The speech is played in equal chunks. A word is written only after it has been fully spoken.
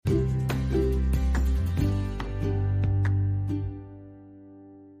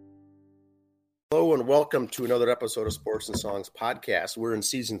Hello and welcome to another episode of Sports and Songs Podcast. We're in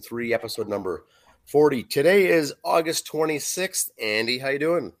season 3, episode number 40. Today is August 26th. Andy, how you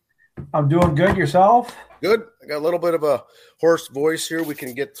doing? I'm doing good. Yourself? Good. I got a little bit of a hoarse voice here. We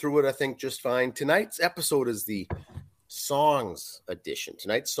can get through it, I think, just fine. Tonight's episode is the Songs edition.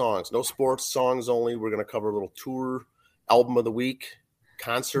 Tonight's songs, no sports, songs only. We're going to cover a little tour, album of the week,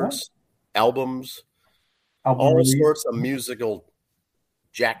 concerts, albums, all sorts of musical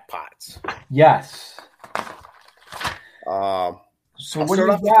jackpots. Yes. So I'll start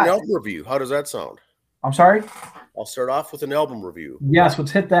off with an album review. How does that sound? I'm sorry? I'll start off with an album review. Yes,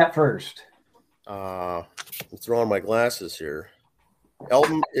 let's hit that first. I'm throwing my glasses here.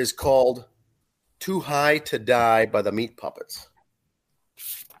 Album is called Too High to Die by the Meat Puppets.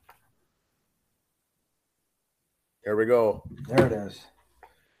 There we go. There it is.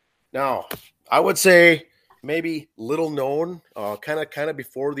 Now, I would say maybe little known, kind of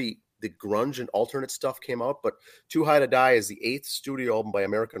before the grunge and alternate stuff came out, but Too High to Die is the 8th studio album by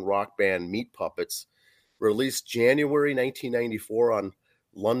American rock band Meat Puppets, released January 1994 on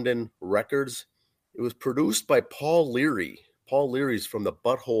London Records. It was produced by Paul Leary. Paul Leary's from the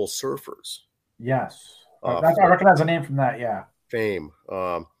Butthole Surfers. Yes. I recognize the name from that, yeah. Fame.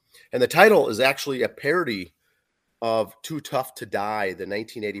 And the title is actually a parody of Too Tough to Die, the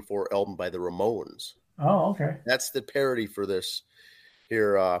 1984 album by the Ramones. Oh, okay. That's the parody for this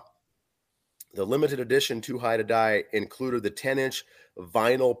here. The limited edition Too High to Die included the 10-inch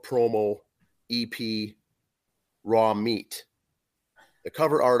vinyl promo EP Raw Meat. The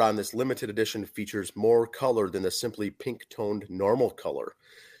cover art on this limited edition features more color than the simply pink-toned normal color.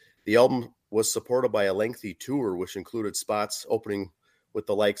 The album was supported by a lengthy tour, which included spots opening with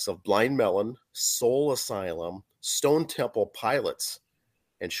the likes of Blind Melon, Soul Asylum, Stone Temple Pilots,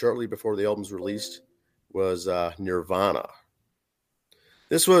 and shortly before the album's released was Nirvana.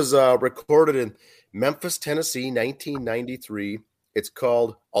 This was recorded in Memphis, Tennessee, 1993. It's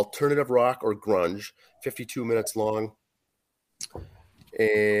called Alternative Rock or Grunge, 52 minutes long.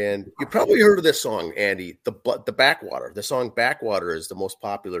 And you probably heard of this song, Andy, the Backwater. The song Backwater is the most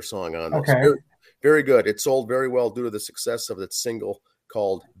popular song on this. Okay. Very, very good. It sold very well due to the success of its single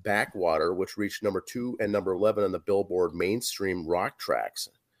called Backwater, which reached number 2 and number 11 on the Billboard mainstream rock tracks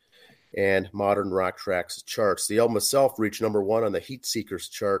and modern rock tracks charts. The album itself reached number 1 on the Heat Seekers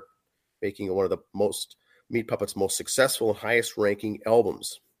chart, making it one of the Meat Puppets' most successful and highest ranking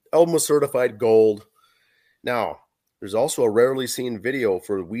albums. The album was certified gold. Now, there's also a rarely seen video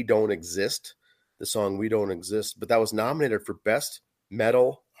for We Don't Exist, the song We Don't Exist, but that was nominated for Best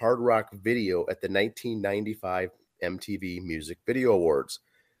Metal Hard Rock Video at the 1995 MTV Music Video Awards,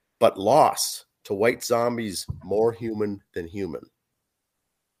 but lost to White Zombie's More Human Than Human.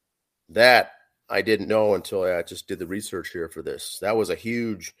 That I didn't know until I just did the research here for this. That was a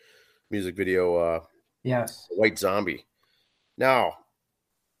huge music video. Yes. White Zombie. Now,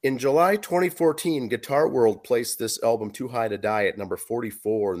 in July 2014, Guitar World placed this album Too High to Die at number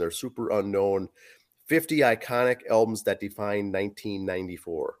 44 in their super unknown 50 iconic albums that define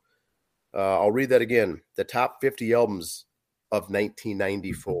 1994. I'll read that again. The top 50 albums of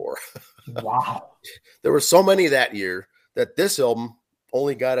 1994. Wow. There were so many that year that this album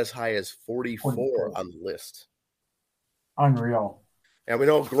only got as high as 44 on the list. Unreal. And we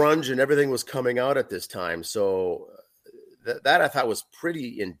know grunge and everything was coming out at this time. So that I thought was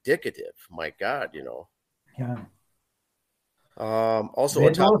pretty indicative. My God, you know. Yeah. Also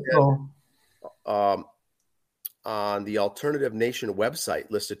a top 10 on the Alternative Nation website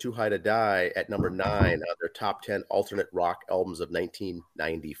listed Too High to Die at number 9 on their top 10 alternate rock albums of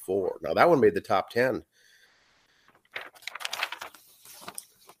 1994. Now that one made the top 10.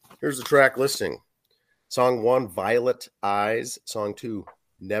 Here's the track listing. Song 1, Violet Eyes. Song 2,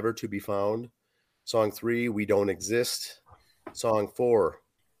 Never to Be Found. Song 3, We Don't Exist. Song 4,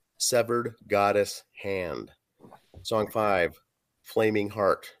 Severed Goddess Hand. Song 5, Flaming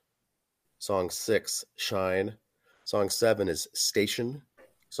Heart. Song 6, Shine. Song 7 is Station.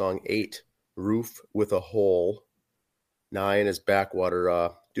 Song 8, Roof with a Hole. 9 is Backwater.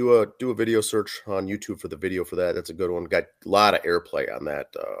 Do a video search on YouTube for the video for that. That's a good one. Got a lot of airplay on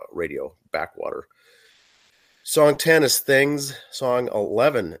that radio, Backwater. Song 10 is Things. Song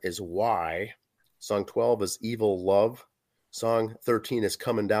 11 is Why. Song 12 is Evil Love. Song 13 is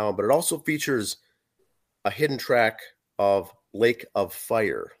Coming Down, but it also features a hidden track of Lake of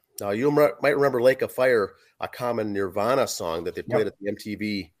Fire. Now, you might remember Lake of Fire, a common Nirvana song that they played at the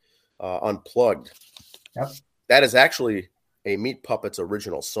MTV Unplugged. Yep. That is actually a Meat Puppets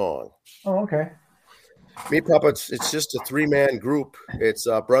original song. Oh, okay. Meat Puppets, it's just a 3-man group. It's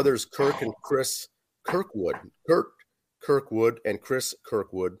brothers Kirk and Chris Kirkwood. Kurt Kirkwood and Chris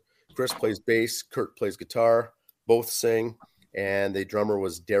Kirkwood Chris plays bass, Kurt plays guitar, both sing, and the drummer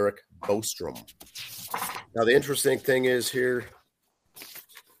was Derek Bostrom. Now, the interesting thing is here,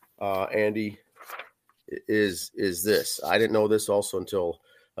 Andy, is this. I didn't know this also until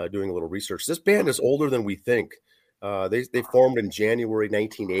doing a little research. This band is older than we think. They formed in January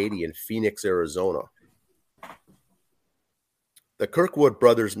 1980 in Phoenix, Arizona. The Kirkwood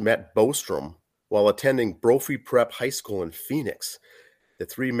brothers met Bostrom while attending Brophy Prep High School in Phoenix. The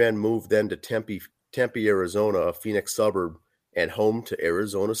three men moved then to Tempe, Arizona, a Phoenix suburb, and home to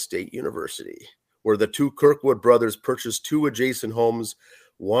Arizona State University, where the two Kirkwood brothers purchased two adjacent homes,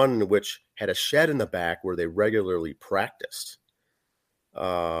 one which had a shed in the back where they regularly practiced.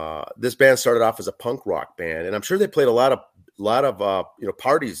 This band started off as a punk rock band, and I'm sure they played a lot of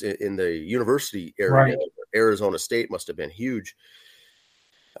parties in the university area. Right. Arizona State must have been huge.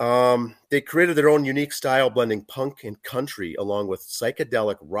 They created their own unique style, blending punk and country along with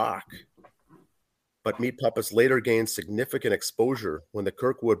psychedelic rock. But Meat Puppets later gained significant exposure when the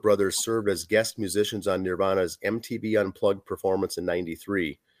Kirkwood brothers served as guest musicians on Nirvana's MTV Unplugged performance in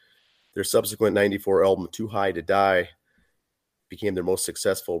 '93. Their subsequent '94 album, Too High to Die, became their most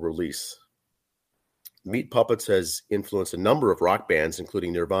successful release. Meat Puppets has influenced a number of rock bands,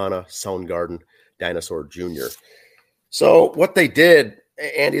 including Nirvana, Soundgarden, Dinosaur Jr. So what they did,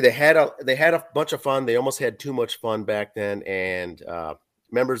 Andy, they had a bunch of fun. They almost had too much fun back then, and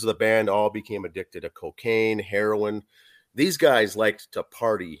members of the band all became addicted to cocaine, heroin. These guys liked to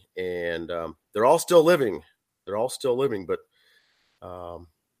party, and they're all still living. But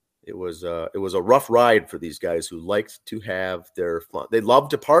it was a rough ride for these guys who liked to have their fun. They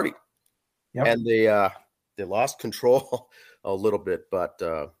loved to party, and they lost control a little bit, but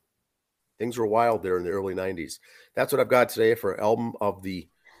things were wild there in the early '90s. That's what I've got today for album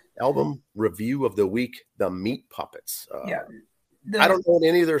review of the week, the Meat Puppets. I don't know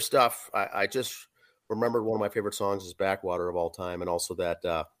any of their stuff. I just remembered one of my favorite songs is "Backwater" of all time, and also that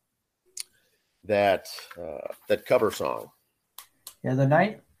cover song. Yeah, the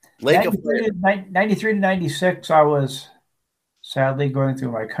night. Lake 93 to 96, I was sadly going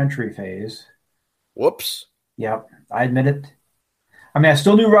through my country phase. Whoops. Yep, I admit it. I mean, I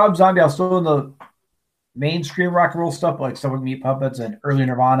still knew Rob Zombie. I was still in the mainstream rock and roll stuff, like stuff with Meat Puppets and early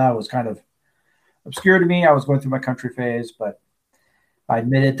Nirvana was kind of obscure to me. I was going through my country phase, but I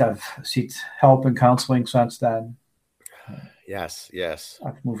admit it. I've sought help and counseling since then. Yes.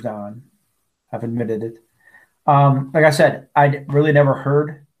 I've moved on. I've admitted it. Like I said, I'd really never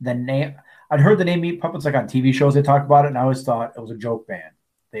heard the name. I'd heard the name Meat Puppets like on TV shows. They talked about it, and I always thought it was a joke band.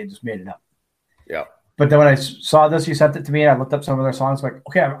 They just made it up. Yeah. But then when I saw this, you sent it to me, and I looked up some of their songs. Like,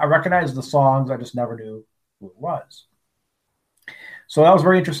 okay, I recognize the songs. I just never knew who it was. So that was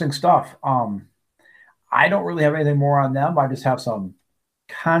very interesting stuff. I don't really have anything more on them. I just have some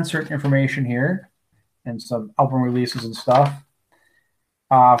concert information here and some album releases and stuff.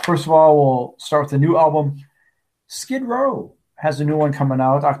 First of all, we'll start with the new album. Skid Row has a new one coming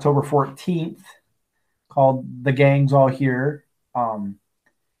out October 14th called The Gang's All Here.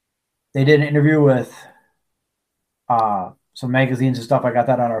 They did an interview with some magazines and stuff. I got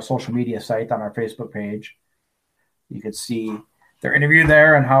that on our social media site, on our Facebook page. You could see their interview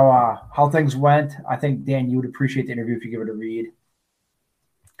there and how things went. I think, Dan, you would appreciate the interview if you give it a read.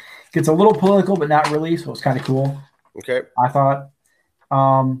 Gets a little political, but not really, so it's kind of cool. Okay. I thought.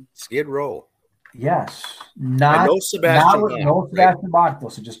 Skid Row. Yes. No Sebastian Bach, though,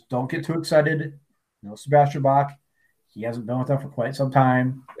 so just don't get too excited. No Sebastian Bach. He hasn't been with them for quite some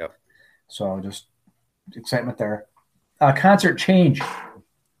time. Yep. So just excitement there. Concert change.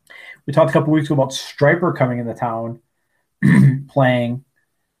 We talked a couple weeks ago about Stryper coming into town, playing.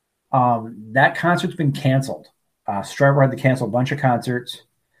 That concert's been canceled. Stryper had to cancel a bunch of concerts.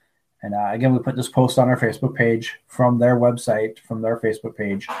 And again, we put this post on our Facebook page from their website, from their Facebook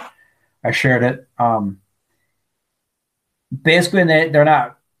page. I shared it. Basically, they're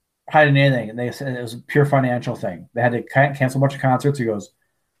not hiding anything. They said it was a pure financial thing. They had to cancel a bunch of concerts.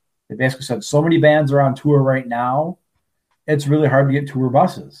 They basically said so many bands are on tour right now, it's really hard to get tour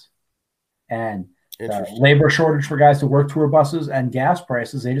buses. And labor shortage for guys to work tour buses and gas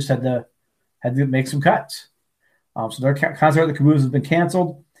prices, they just had to make some cuts. So their concert at the Caboose has been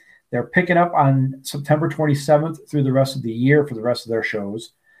canceled. They're picking up on September 27th through the rest of the year for the rest of their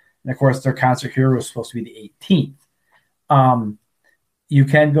shows. And, of course, their concert here was supposed to be the 18th. You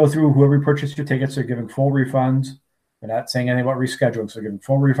can go through whoever purchased your tickets. They're giving full refunds. They're not saying anything about rescheduling, so they're giving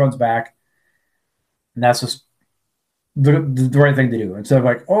full refunds back. And that's just the right thing to do. Instead of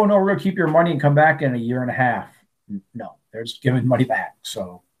like, oh, no, we're going to keep your money and come back in a year and a half. No, they're just giving money back.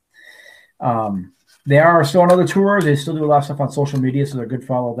 So They are still on other tours. They still do a lot of stuff on social media, so they're a good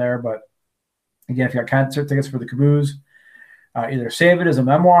follow there. But again, if you got concert tickets for the Caboose, either save it as a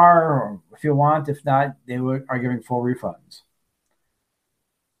memoir or if you want. If not, they are giving full refunds.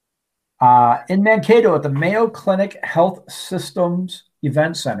 In Mankato at the Mayo Clinic Health Systems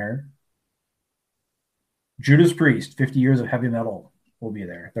Event Center, Judas Priest, 50 years of heavy metal will be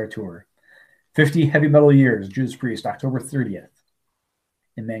there, their tour. 50 heavy metal years, Judas Priest, October 30th.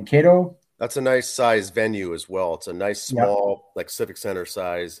 In Mankato. That's a nice size venue as well. It's a nice small, like Civic Center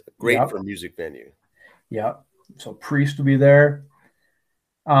size. Great for music venue. Yep. So Priest will be there.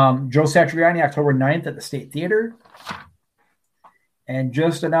 Joe Satriani, October 9th at the State Theater. And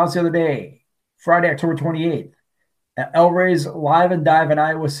just announced the other day, Friday, October 28th, at El Rey's Live and Dive in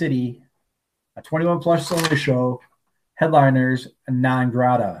Iowa City, a 21 plus only show, headliners Non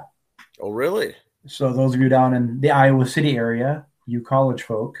Grata. Oh, really? So those of you down in the Iowa City area, you college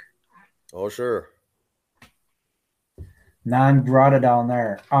folk. Oh, sure. Non Grata down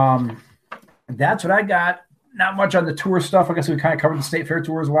there. That's what I got. Not much on the tour stuff. I guess we kind of covered the State Fair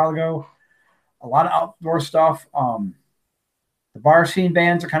tours a while ago. A lot of outdoor stuff. The bar scene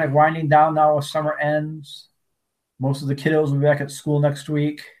bands are kind of winding down now as summer ends. Most of the kiddos will be back at school next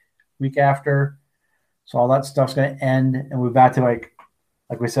week after. So all that stuff's going to end. And we're back to, like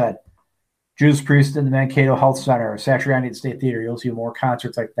we said, Judas Priest in the Mankato Health Center, Satriani at the State Theater. You'll see more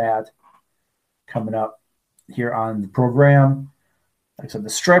concerts like that coming up here on the program. Like I said, the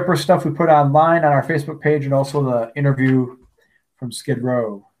Striper stuff we put online on our Facebook page, and also the interview from Skid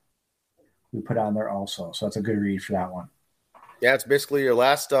Row we put on there also. So that's a good read for that one. Yeah, it's basically your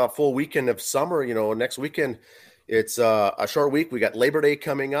last full weekend of summer. You know, next weekend, it's a short week. We got Labor Day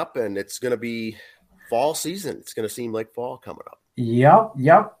coming up, and it's going to be fall season. It's going to seem like fall coming up. Yep.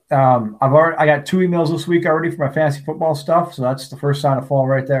 I got 2 emails this week already for my fantasy football stuff, so that's the first sign of fall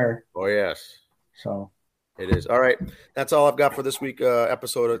right there. Oh, yes. So it is. All right. That's all I've got for this week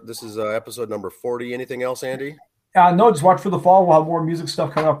episode. This is episode number 40. Anything else, Andy? No, just watch for the fall. We'll have more music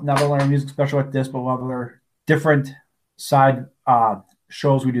stuff coming up. Not only our music special like this, but we'll have other different side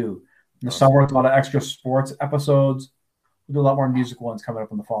shows we do. In the summer, with a lot of extra sports episodes. We'll do a lot more music ones coming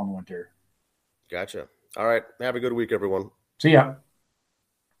up in the fall and winter. Gotcha. All right. Have a good week, everyone. See ya.